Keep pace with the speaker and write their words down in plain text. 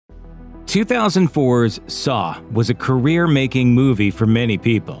2004's Saw was a career-making movie for many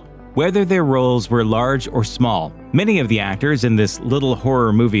people. Whether their roles were large or small, many of the actors in this little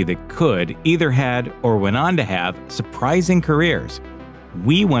horror movie that could either had or went on to have surprising careers.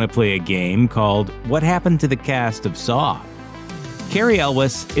 We want to play a game called What Happened to the Cast of Saw? Cary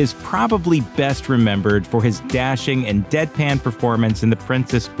Elwes is probably best remembered for his dashing and deadpan performance in The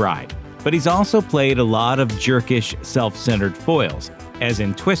Princess Bride, but he's also played a lot of jerkish, self-centered foils, as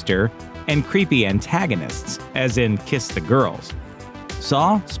in Twister, and creepy antagonists, as in Kiss the Girls.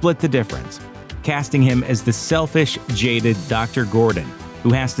 Saw split the difference, casting him as the selfish, jaded Dr. Gordon,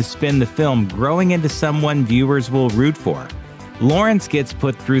 who has to spend the film growing into someone viewers will root for. Lawrence gets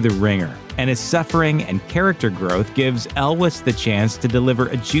put through the ringer, and his suffering and character growth gives Elwes the chance to deliver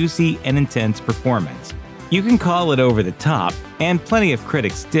a juicy and intense performance. You can call it over the top, and plenty of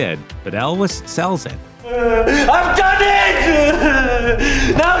critics did, but Elwes sells it. I've done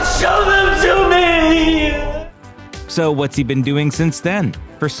it! Now show them to me! So what's he been doing since then?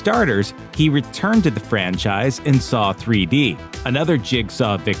 For starters, he returned to the franchise in Saw 3D, another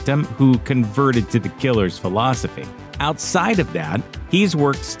Jigsaw victim who converted to the killer's philosophy. Outside of that, he's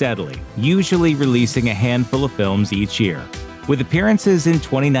worked steadily, usually releasing a handful of films each year. With appearances in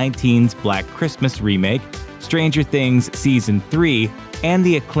 2019's Black Christmas remake, Stranger Things Season 3, and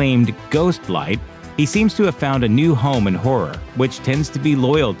the acclaimed Ghostlight, he seems to have found a new home in horror, which tends to be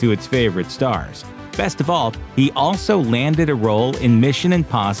loyal to its favorite stars. Best of all, he also landed a role in Mission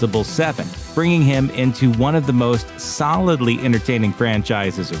Impossible 7, bringing him into one of the most solidly entertaining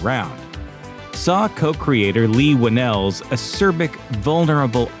franchises around. Saw co-creator Leigh Whannell's acerbic,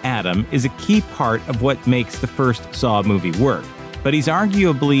 vulnerable Adam is a key part of what makes the first Saw movie work, but he's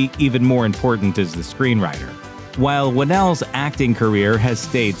arguably even more important as the screenwriter. While Whannell's acting career has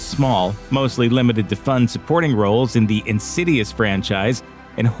stayed small, mostly limited to fun supporting roles in the Insidious franchise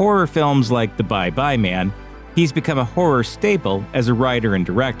and horror films like The Bye-Bye Man, he's become a horror staple as a writer and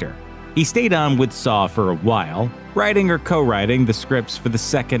director. He stayed on with Saw for a while, writing or co-writing the scripts for the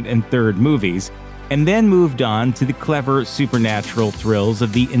second and third movies, and then moved on to the clever supernatural thrills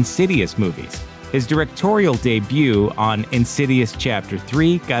of the Insidious movies. His directorial debut on Insidious Chapter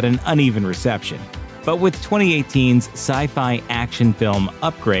 3 got an uneven reception, but with 2018's sci-fi action film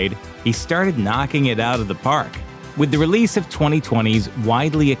Upgrade, he started knocking it out of the park. With the release of 2020's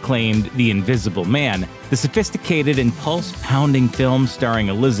widely acclaimed The Invisible Man, the sophisticated and pulse-pounding film starring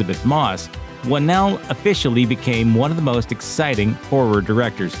Elizabeth Moss, Whannell officially became one of the most exciting horror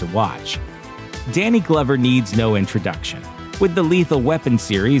directors to watch. Danny Glover needs no introduction, with the Lethal Weapon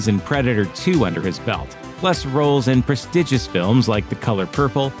series and Predator 2 under his belt, plus roles in prestigious films like The Color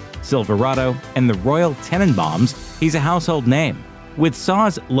Purple, Silverado, and The Royal Tenenbaums, he's a household name. With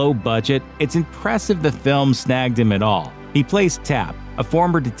Saw's low budget, it's impressive the film snagged him at all. He plays Tapp, a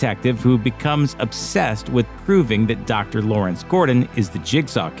former detective who becomes obsessed with proving that Dr. Lawrence Gordon is the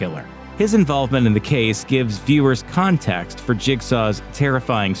Jigsaw killer. His involvement in the case gives viewers context for Jigsaw's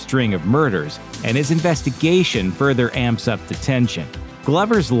terrifying string of murders, and his investigation further amps up the tension.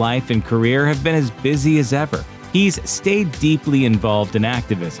 Glover's life and career have been as busy as ever. He's stayed deeply involved in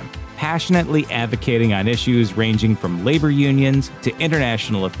activism, passionately advocating on issues ranging from labor unions to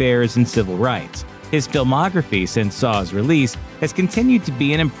international affairs and civil rights. His filmography since Saw's release has continued to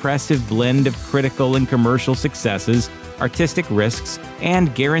be an impressive blend of critical and commercial successes, artistic risks,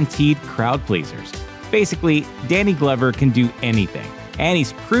 and guaranteed crowd pleasers. Basically, Danny Glover can do anything, and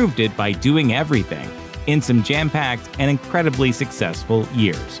he's proved it by doing everything in some jam-packed and incredibly successful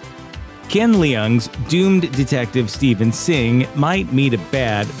years. Ken Leung's doomed detective Stephen Singh might meet a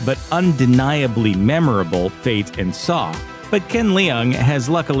bad but undeniably memorable fate in Saw, but Ken Leung has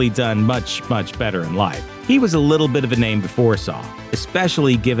luckily done much better in life. He was a little bit of a name before Saw,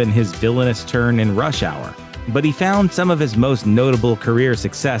 especially given his villainous turn in Rush Hour, but he found some of his most notable career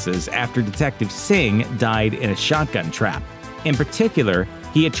successes after Detective Singh died in a shotgun trap. In particular,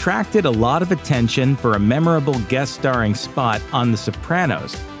 he attracted a lot of attention for a memorable guest starring spot on The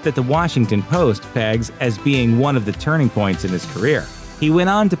Sopranos that the Washington Post pegs as being one of the turning points in his career. He went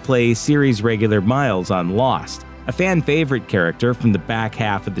on to play series regular Miles on Lost, a fan-favorite character from the back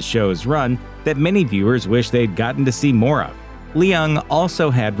half of the show's run that many viewers wish they'd gotten to see more of. Leung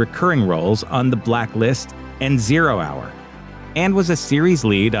also had recurring roles on The Blacklist and 0 Hour, and was a series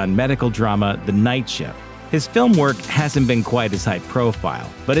lead on medical drama The Night Shift. His film work hasn't been quite as high profile,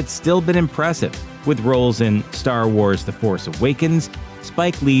 but it's still been impressive, with roles in Star Wars The Force Awakens,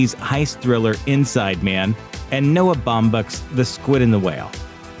 Spike Lee's heist thriller Inside Man, and Noah Baumbach's The Squid and the Whale.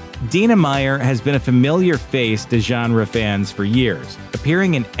 Dina Meyer has been a familiar face to genre fans for years,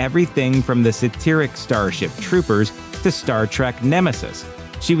 appearing in everything from the satiric Starship Troopers to Star Trek Nemesis.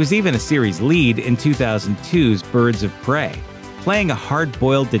 She was even a series lead in 2002's Birds of Prey. Playing a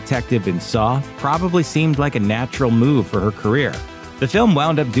hard-boiled detective in Saw probably seemed like a natural move for her career. The film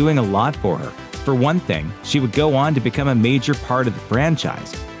wound up doing a lot for her. For one thing, she would go on to become a major part of the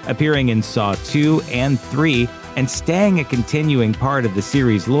franchise, appearing in Saw 2 and 3 and staying a continuing part of the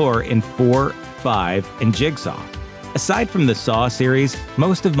series lore in 4, 5, and Jigsaw. Aside from the Saw series,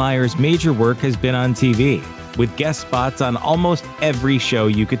 most of Meyer's major work has been on TV, with guest spots on almost every show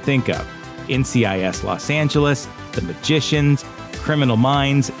you could think of: NCIS Los Angeles, The Magicians, Criminal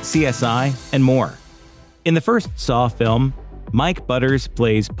Minds, CSI, and more. In the first Saw film, Mike Butters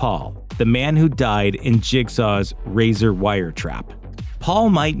plays Paul, the man who died in Jigsaw's razor wire trap. Paul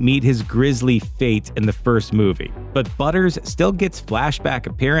might meet his grisly fate in the first movie, but Butters still gets flashback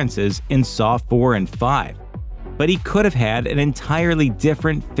appearances in Saw 4 and 5. But he could have had an entirely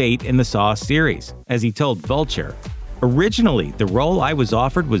different fate in the Saw series, as he told Vulture. Originally, the role I was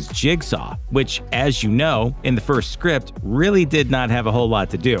offered was Jigsaw, which, as you know, in the first script, really did not have a whole lot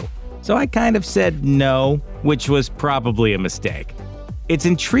to do. So I kind of said no, which was probably a mistake. It's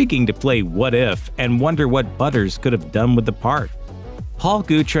intriguing to play What If and wonder what Butters could have done with the part. Paul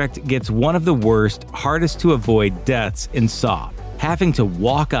Gutrecht gets one of the worst, hardest to avoid deaths in Saw, having to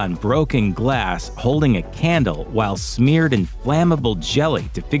walk on broken glass holding a candle while smeared in flammable jelly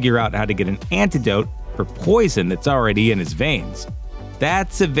to figure out how to get an antidote for poison that's already in his veins.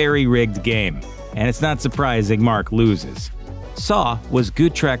 That's a very rigged game, and it's not surprising Mark loses. Saw was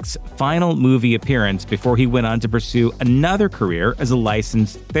Gutrecht's final movie appearance before he went on to pursue another career as a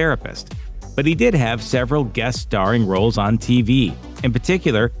licensed therapist. But he did have several guest starring roles on TV. In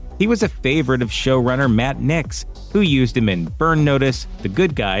particular, he was a favorite of showrunner Matt Nix, who used him in Burn Notice, The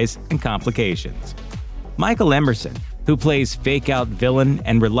Good Guys, and Complications. Michael Emerson, who plays fake-out villain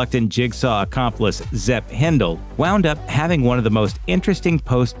and reluctant Jigsaw accomplice Zepp Hindle, wound up having one of the most interesting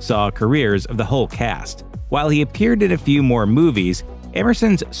post-Saw careers of the whole cast. While he appeared in a few more movies,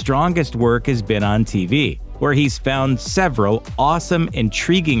 Emerson's strongest work has been on TV, where he's found several awesome,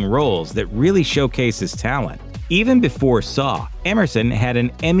 intriguing roles that really showcase his talent. Even before Saw, Emerson had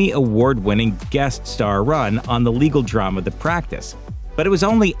an Emmy Award-winning guest star run on the legal drama The Practice. But it was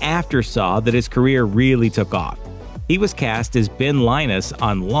only after Saw that his career really took off. He was cast as Ben Linus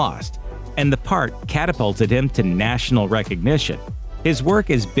on Lost, and the part catapulted him to national recognition. His work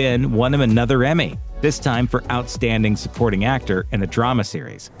as Ben won him another Emmy, this time for Outstanding Supporting Actor in a Drama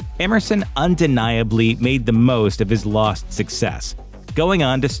Series. Emerson undeniably made the most of his Lost success, going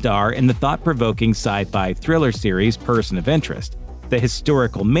on to star in the thought-provoking sci-fi thriller series Person of Interest, the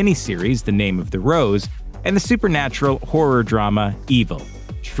historical miniseries The Name of the Rose, and the supernatural horror drama Evil.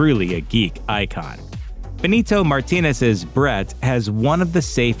 Truly a geek icon. Benito Martinez's Brett has one of the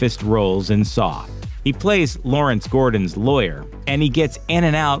safest roles in Saw. He plays Lawrence Gordon's lawyer, and he gets in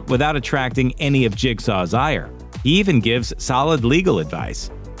and out without attracting any of Jigsaw's ire. He even gives solid legal advice.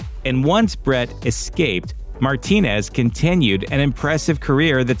 And once Brett escaped, Martinez continued an impressive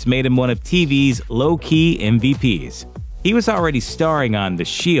career that's made him one of TV's low-key MVPs. He was already starring on The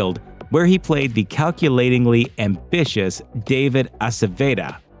Shield, where he played the calculatingly ambitious David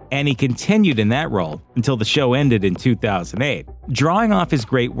Aceveda, and he continued in that role until the show ended in 2008. Drawing off his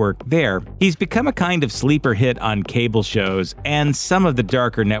great work there, he's become a kind of sleeper hit on cable shows and some of the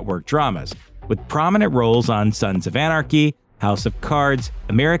darker network dramas, with prominent roles on Sons of Anarchy, House of Cards,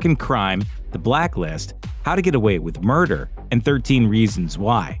 American Crime, The Blacklist, How to Get Away with Murder, and 13 Reasons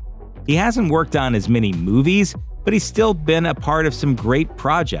Why. He hasn't worked on as many movies, but he's still been a part of some great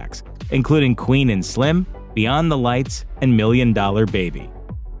projects, including Queen and Slim, Beyond the Lights, and $1 Million Baby.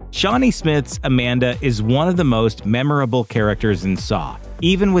 Shawnee Smith's Amanda is one of the most memorable characters in Saw,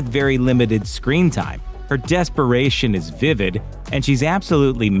 even with very limited screen time. Her desperation is vivid, and she's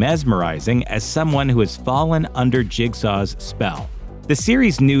absolutely mesmerizing as someone who has fallen under Jigsaw's spell. The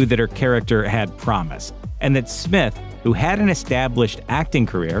series knew that her character had promise, and that Smith, who had an established acting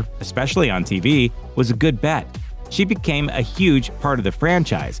career, especially on TV, was a good bet. She became a huge part of the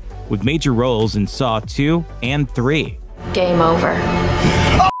franchise, with major roles in Saw 2 and 3. Game over.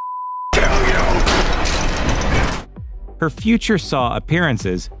 Her future Saw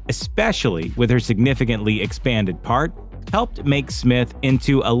appearances, especially with her significantly expanded part, helped make Smith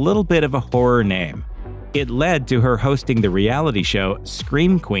into a little bit of a horror name. It led to her hosting the reality show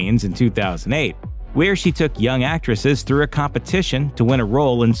Scream Queens in 2008, where she took young actresses through a competition to win a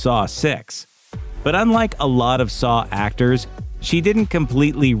role in Saw 6. But unlike a lot of Saw actors, she didn't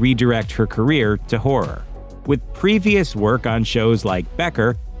completely redirect her career to horror. With previous work on shows like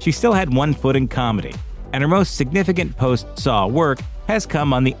Becker, she still had one foot in comedy, and her most significant post-Saw work has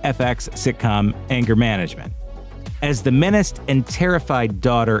come on the FX sitcom Anger Management. As the menaced and terrified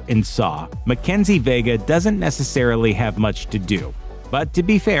daughter in Saw, Mackenzie Vega doesn't necessarily have much to do. But to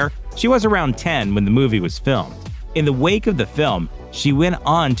be fair, she was around 10 when the movie was filmed. In the wake of the film, she went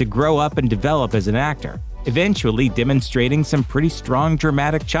on to grow up and develop as an actor, eventually demonstrating some pretty strong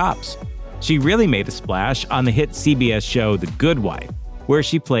dramatic chops. She really made a splash on the hit CBS show The Good Wife, where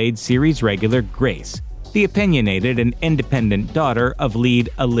she played series regular Grace, the opinionated and independent daughter of lead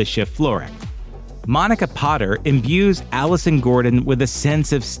Alicia Florrick. Monica Potter imbues Allison Gordon with a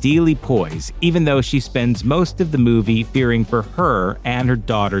sense of steely poise, even though she spends most of the movie fearing for her and her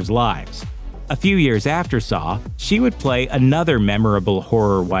daughter's lives. A few years after Saw, she would play another memorable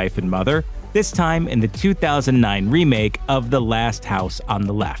horror wife and mother, this time in the 2009 remake of The Last House on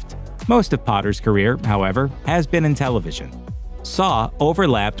the Left. Most of Potter's career, however, has been in television. Saw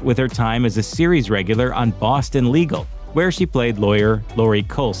overlapped with her time as a series regular on Boston Legal, where she played lawyer Lori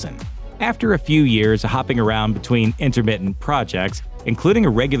Colson. After a few years hopping around between intermittent projects, including a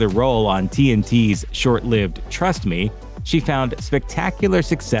regular role on TNT's short-lived Trust Me, she found spectacular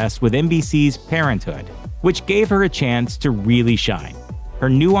success with NBC's Parenthood, which gave her a chance to really shine. Her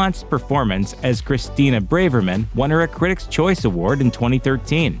nuanced performance as Christina Braverman won her a Critics' Choice Award in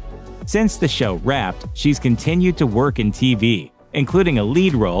 2013. Since the show wrapped, she's continued to work in TV, including a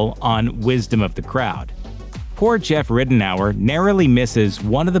lead role on Wisdom of the Crowd. Poor Jeff Rittenauer narrowly misses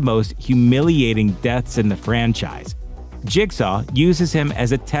one of the most humiliating deaths in the franchise. Jigsaw uses him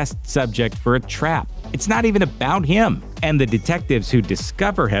as a test subject for a trap. It's not even about him, and the detectives who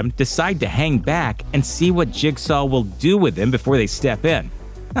discover him decide to hang back and see what Jigsaw will do with him before they step in.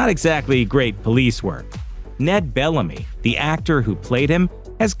 Not exactly great police work. Ned Bellamy, the actor who played him,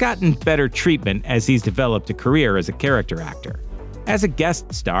 has gotten better treatment as he's developed a career as a character actor. As a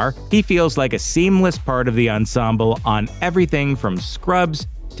guest star, he feels like a seamless part of the ensemble on everything from Scrubs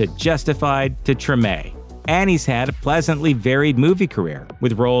to Justified to Treme. And he's had a pleasantly varied movie career,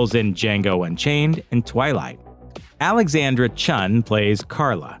 with roles in Django Unchained and Twilight. Alexandra Chun plays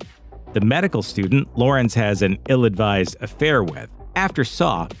Carla, the medical student Lawrence has an ill-advised affair with. After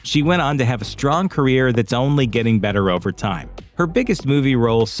Saw, she went on to have a strong career that's only getting better over time. Her biggest movie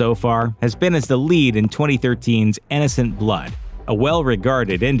role so far has been as the lead in 2013's Innocent Blood, a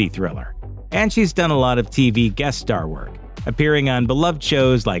well-regarded indie thriller. And she's done a lot of TV guest star work, appearing on beloved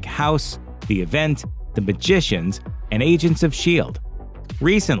shows like House, The Event, The Magicians, and Agents of S.H.I.E.L.D.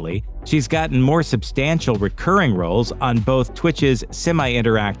 Recently, she's gotten more substantial recurring roles on both Twitch's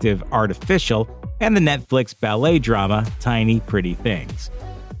semi-interactive Artificial and the Netflix ballet drama Tiny Pretty Things.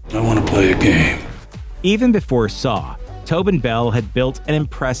 I want to play a game. Even before Saw, Tobin Bell had built an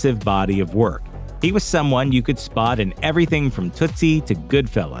impressive body of work. He was someone you could spot in everything from Tootsie to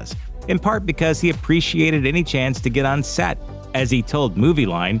Goodfellas, in part because he appreciated any chance to get on set. As he told Movie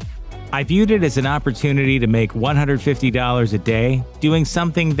Line, "I viewed it as an opportunity to make $150 a day doing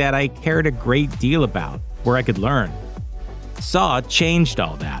something that I cared a great deal about, where I could learn." Saw changed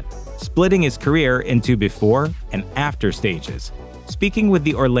all that, splitting his career into before and after stages. Speaking with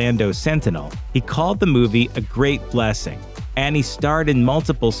the Orlando Sentinel, he called the movie a great blessing, and he starred in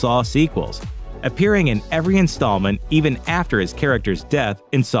multiple Saw sequels, appearing in every installment even after his character's death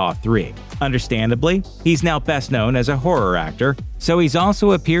in Saw 3. Understandably, he's now best known as a horror actor, so he's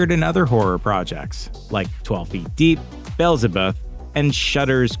also appeared in other horror projects, like 12 Feet Deep, Beelzebub, and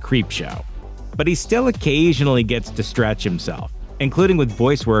Shudder's Creepshow. But he still occasionally gets to stretch himself, including with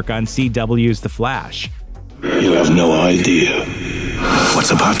voice work on CW's The Flash. You have no idea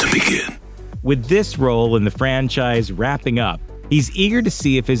what's about to begin. With this role in the franchise wrapping up, he's eager to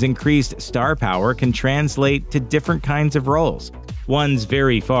see if his increased star power can translate to different kinds of roles. One's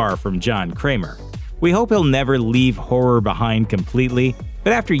very far from John Kramer. We hope he'll never leave horror behind completely,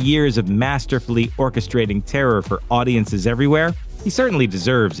 but after years of masterfully orchestrating terror for audiences everywhere, he certainly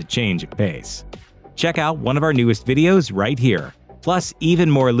deserves a change of pace. Check out one of our newest videos right here. Plus,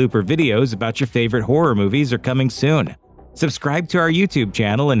 even more Looper videos about your favorite horror movies are coming soon. Subscribe to our YouTube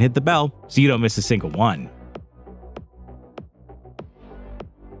channel and hit the bell so you don't miss a single one.